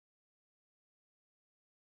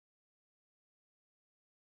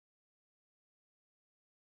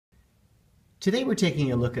Today we're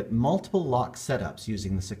taking a look at multiple lock setups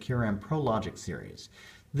using the SecureM ProLogic series.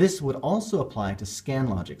 This would also apply to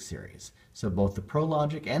ScanLogic series. So both the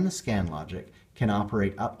ProLogic and the ScanLogic can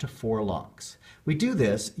operate up to 4 locks. We do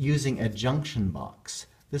this using a junction box.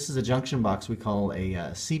 This is a junction box we call a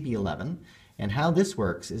CB11, and how this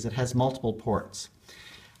works is it has multiple ports.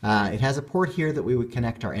 It has a port here that we would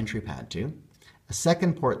connect our entry pad to, a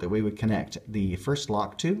second port that we would connect the first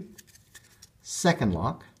lock to, second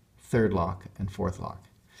lock, third lock, and fourth lock.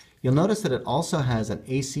 You'll notice that it also has an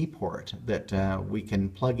AC port that we can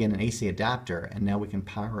plug in an AC adapter, and now we can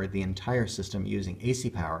power the entire system using AC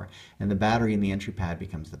power, and the battery in the entry pad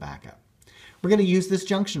becomes the backup. We're going to use this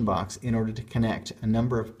junction box in order to connect a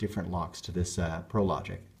number of different locks to this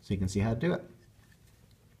ProLogic, so you can see how to do it.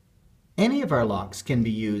 Any of our locks can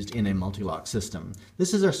be used in a multi-lock system.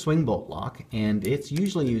 This is our swing bolt lock, and it's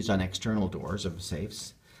usually used on external doors of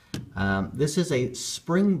safes. This is a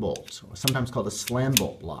spring bolt, or sometimes called a slam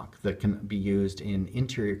bolt lock, that can be used in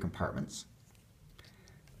interior compartments.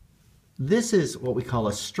 This is what we call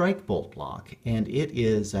a strike bolt lock, and it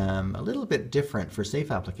is a little bit different for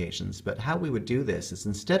safe applications, but how we would do this is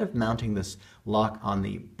instead of mounting this lock on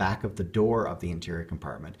the back of the door of the interior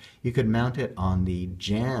compartment, you could mount it on the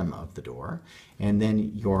jamb of the door, and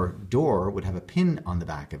then your door would have a pin on the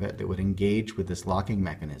back of it that would engage with this locking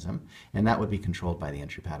mechanism, and that would be controlled by the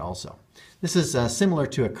entry pad also. This is similar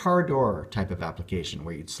to a car door type of application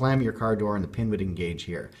where you'd slam your car door and the pin would engage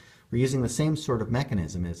here. We're using the same sort of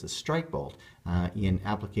mechanism as a strike bolt in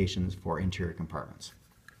applications for interior compartments.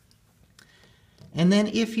 And then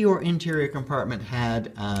if your interior compartment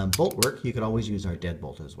had bolt work, you could always use our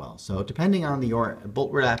deadbolt as well. So depending on your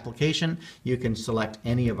bolt work application, you can select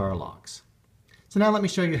any of our locks. So now let me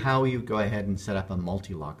show you how you go ahead and set up a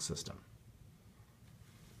multi-lock system.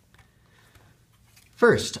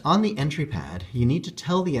 First, on the entry pad, you need to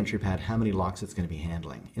tell the entry pad how many locks it's going to be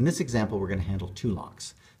handling. In this example, we're going to handle 2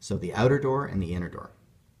 locks. So the outer door and the inner door.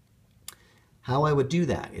 How I would do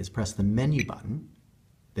that is press the menu button,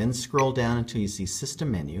 then scroll down until you see System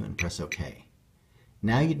Menu and press OK.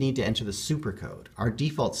 Now you'd need to enter the supercode. Our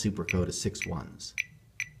default supercode is 6 ones.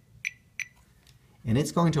 And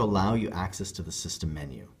it's going to allow you access to the system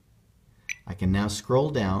menu. I can now scroll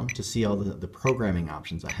down to see all the programming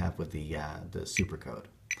options I have with the supercode.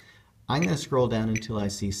 I'm going to scroll down until I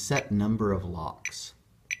see Set Number of Locks.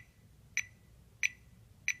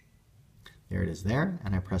 There it is there,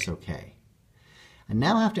 and I press OK. I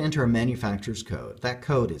now have to enter a manufacturer's code. That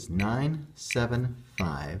code is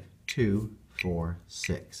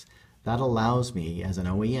 975246. That allows me, as an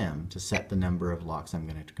OEM, to set the number of locks I'm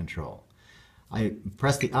going to control. I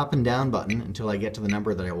press the up and down button until I get to the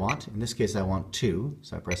number that I want. In this case, I want 2,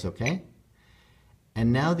 so I press OK.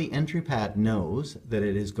 And now the entry pad knows that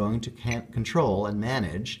it is going to control and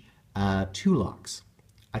manage 2 locks.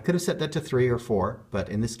 I could have set that to 3 or 4, but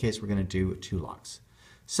in this case we're going to do 2 locks.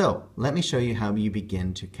 So let me show you how you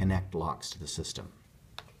begin to connect locks to the system.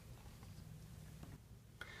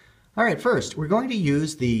 Alright, first we're going to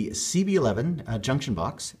use the CB11 junction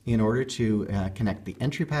box in order to connect the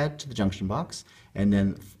entry pad to the junction box, and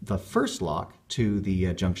then the first lock to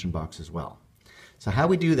the junction box as well. So how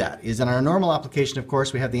we do that is in our normal application, of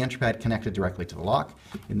course, we have the entry pad connected directly to the lock.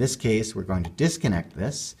 In this case, we're going to disconnect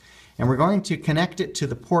this, and we're going to connect it to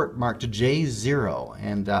the port marked J0.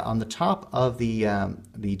 And on the top of the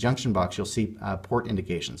junction box, you'll see port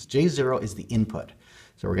indications. J0 is the input.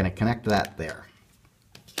 So we're going to connect that there.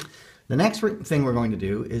 The next thing we're going to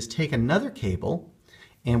do is take another cable,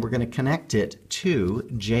 and we're going to connect it to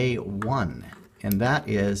J1. And that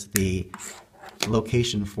is the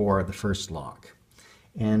location for the first lock.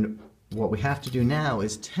 And what we have to do now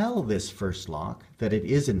is tell this first lock that it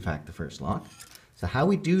is in fact the first lock. So how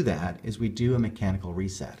we do that is we do a mechanical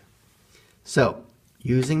reset. So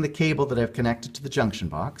using the cable that I've connected to the junction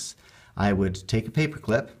box, I would take a paper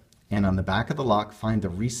clip and on the back of the lock find the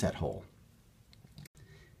reset hole.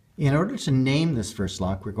 In order to name this first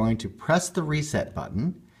lock, we're going to press the reset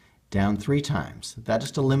button down 3 times. That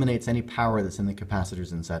just eliminates any power that's in the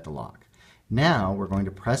capacitors inside the lock. Now we're going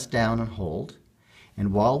to press down and hold.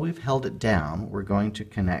 And while we've held it down, we're going to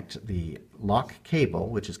connect the lock cable,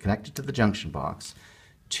 which is connected to the junction box,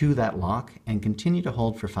 to that lock and continue to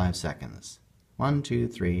hold for 5 seconds. 1, 2,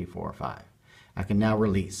 3, 4, 5. I can now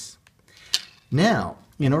release. Now,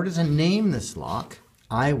 in order to name this lock,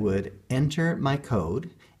 I would enter my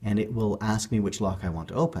code and it will ask me which lock I want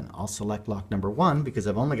to open. I'll select lock number 1 because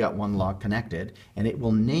I've only got 1 lock connected, and it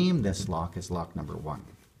will name this lock as lock number 1.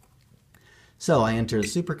 So I enter the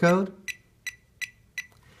supercode,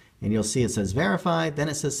 and you'll see it says verified, then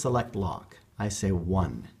it says select lock. I say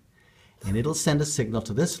 1. and it'll send a signal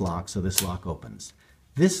to this lock, so this lock opens.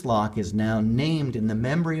 This lock is now named in the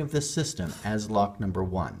memory of this system as lock number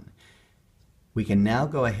 1. We can now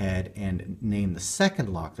go ahead and name the second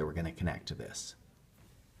lock that we're going to connect to this.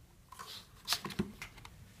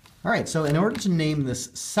 All right, so in order to name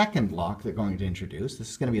this second lock that we're going to introduce, this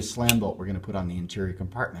is going to be a slam bolt we're going to put on the interior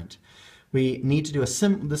compartment. We need to do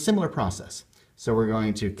the similar process. So we're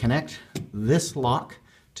going to connect this lock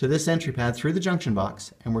to this entry pad through the junction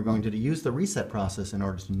box, and we're going to use the reset process in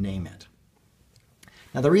order to name it.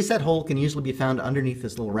 Now the reset hole can usually be found underneath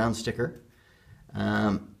this little round sticker.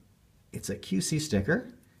 It's a QC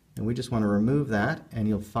sticker, and we just want to remove that, and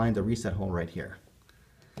you'll find the reset hole right here.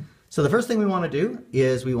 So the first thing we want to do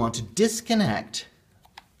is we want to disconnect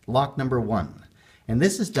lock number 1. And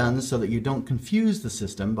this is done so that you don't confuse the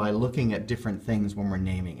system by looking at different things when we're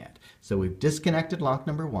naming it. So we've disconnected lock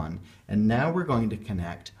number 1, and now we're going to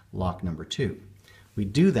connect lock number 2. We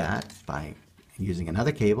do that by using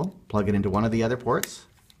another cable, plug it into one of the other ports.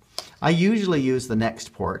 I usually use the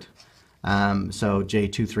next port, so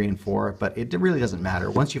J2, 3, and 4, but it really doesn't matter.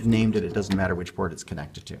 Once you've named it, it doesn't matter which port it's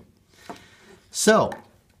connected to. So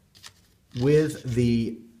with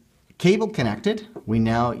the cable connected, we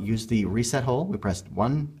now use the reset hole. We pressed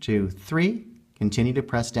 1, 2, 3, continue to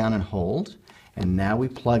press down and hold, and now we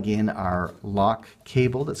plug in our lock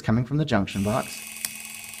cable that's coming from the junction box.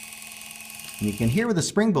 And you can hear with the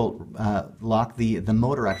spring bolt lock, the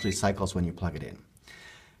motor actually cycles when you plug it in.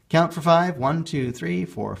 Count for 5, 1, 2, 3,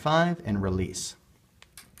 4, 5, and release.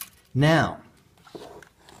 Now,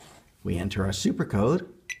 we enter our supercode.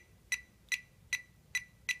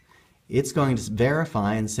 It's going to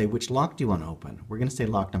verify and say, which lock do you want to open? We're going to say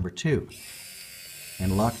lock number 2.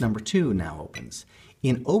 And lock number 2 now opens.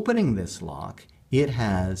 In opening this lock, it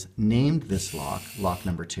has named this lock lock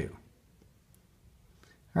number 2.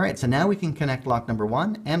 All right, so now we can connect lock number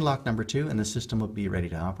 1 and lock number 2, and the system will be ready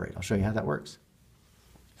to operate. I'll show you how that works.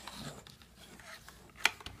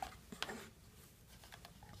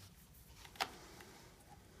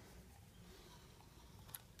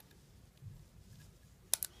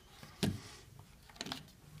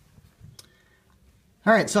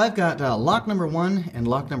 All right, so I've got lock number 1 and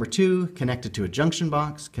lock number 2 connected to a junction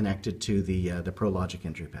box, connected to the ProLogic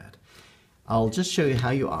entry pad. I'll just show you how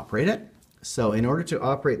you operate it. So in order to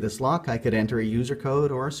operate this lock, I could enter a user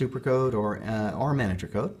code or a supercode or a manager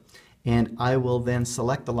code, and I will then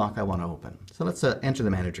select the lock I want to open. So let's enter the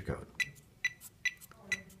manager code.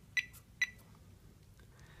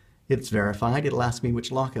 It's verified. It'll ask me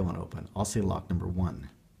which lock I want to open. I'll say lock number 1,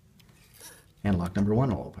 and lock number 1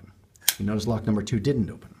 will open. You notice lock number 2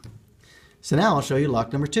 didn't open. So now I'll show you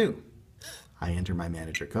lock number 2. I enter my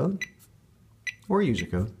manager code or user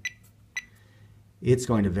code. It's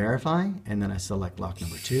going to verify, and then I select lock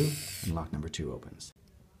number 2, and lock number 2 opens.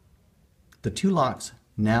 The two locks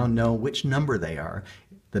now know which number they are.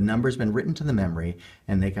 The number's been written to the memory,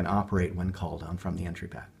 and they can operate when called on from the entry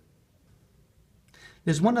pad.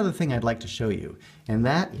 There's one other thing I'd like to show you, and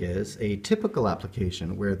that is a typical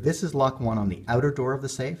application where this is lock 1 on the outer door of the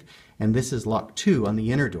safe, and this is lock 2 on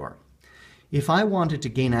the inner door. If I wanted to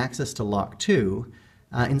gain access to lock 2,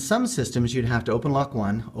 in some systems you'd have to open lock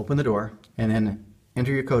 1, open the door, and then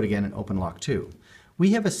enter your code again and open lock 2.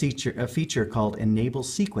 We have a feature called Enable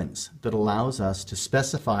Sequence that allows us to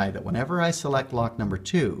specify that whenever I select lock number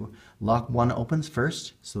 2, lock 1 opens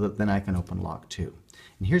first, so that then I can open lock 2.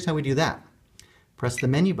 And here's how we do that. Press the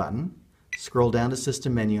menu button, scroll down to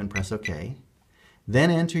System Menu and press OK.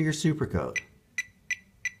 Then enter your supercode.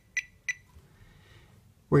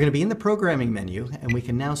 We're going to be in the Programming menu, and we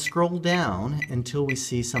can now scroll down until we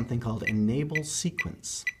see something called Enable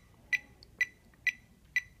Sequence.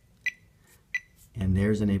 And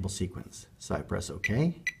there's Enable Sequence. So I press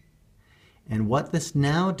OK. And what this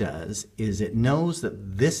now does is it knows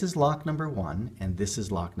that this is lock number 1 and this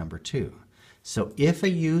is lock number 2. So if a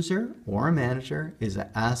user or a manager is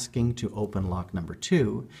asking to open lock number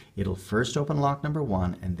 2, it'll first open lock number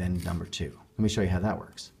 1 and then number 2. Let me show you how that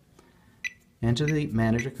works. Enter the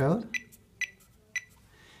manager code.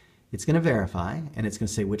 It's going to verify, and it's going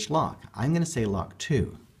to say which lock. I'm going to say lock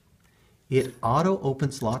 2. It auto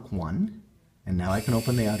opens lock 1, and now I can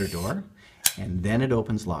open the outer door, and then it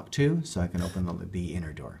opens lock 2, so I can open the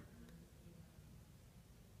inner door.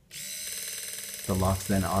 The locks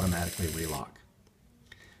then automatically relock.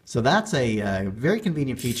 So that's a very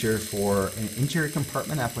convenient feature for interior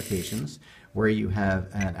compartment applications where you have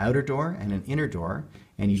an outer door and an inner door,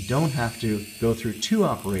 and you don't have to go through two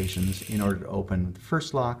operations in order to open the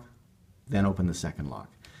first lock, then open the second lock.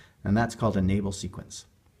 And that's called Enable Sequence.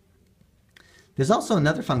 There's also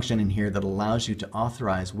another function in here that allows you to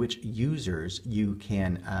authorize which users you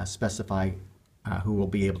can specify who will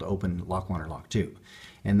be able to open lock 1 or lock 2.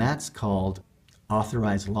 And that's called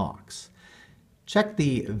authorize locks. Check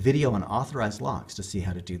the video on authorized locks to see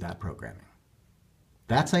how to do that programming.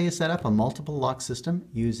 That's how you set up a multiple lock system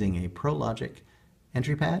using a ProLogic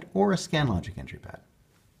entry pad or a ScanLogic entry pad.